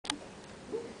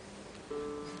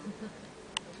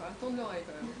va tendre l'oreille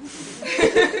quand même.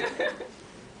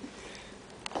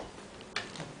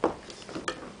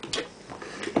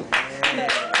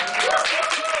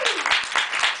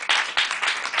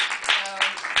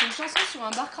 C'est une chanson sur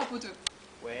un bar crapoteux.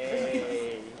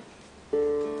 Ouais.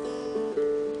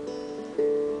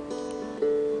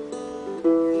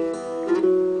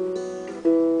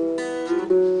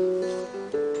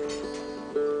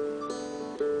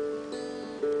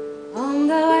 On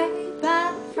the way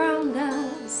back from the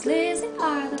sleazy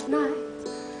part of night,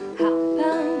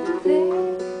 happened to think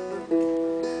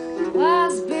it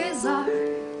was bizarre.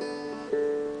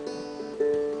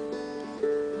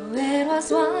 It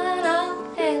was one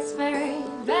of his very,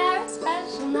 very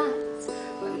special nights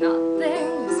when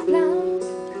nothing is planned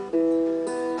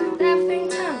and everything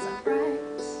turns out right.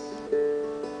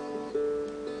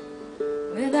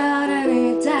 Without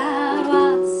any doubt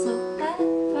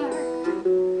whatsoever,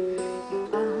 you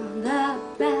are the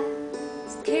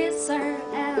best kisser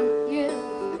and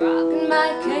you've broken my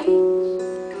cage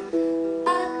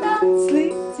at that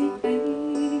sleazy age.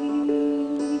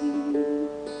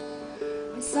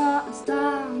 We saw a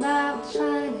star that was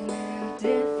shining in a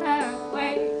different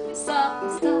way. We saw a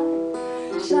star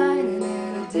shining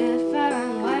in a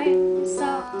different way. We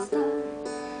saw a star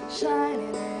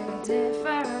shining in a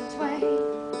different way.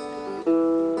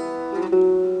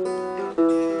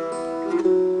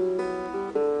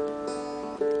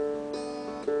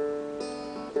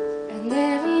 And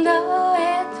even though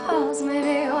it was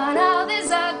maybe one of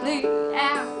these ugly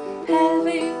and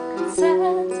heavy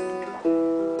concerns,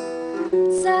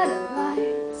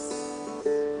 satellites,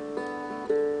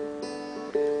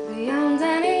 beyond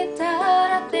any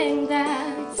doubt, I think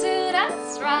that it suited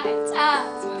us right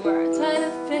as we were trying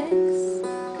to fix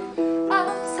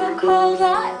our so-called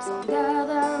lives under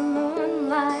the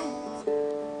moonlight.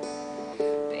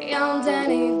 Beyond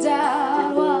any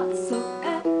doubt, what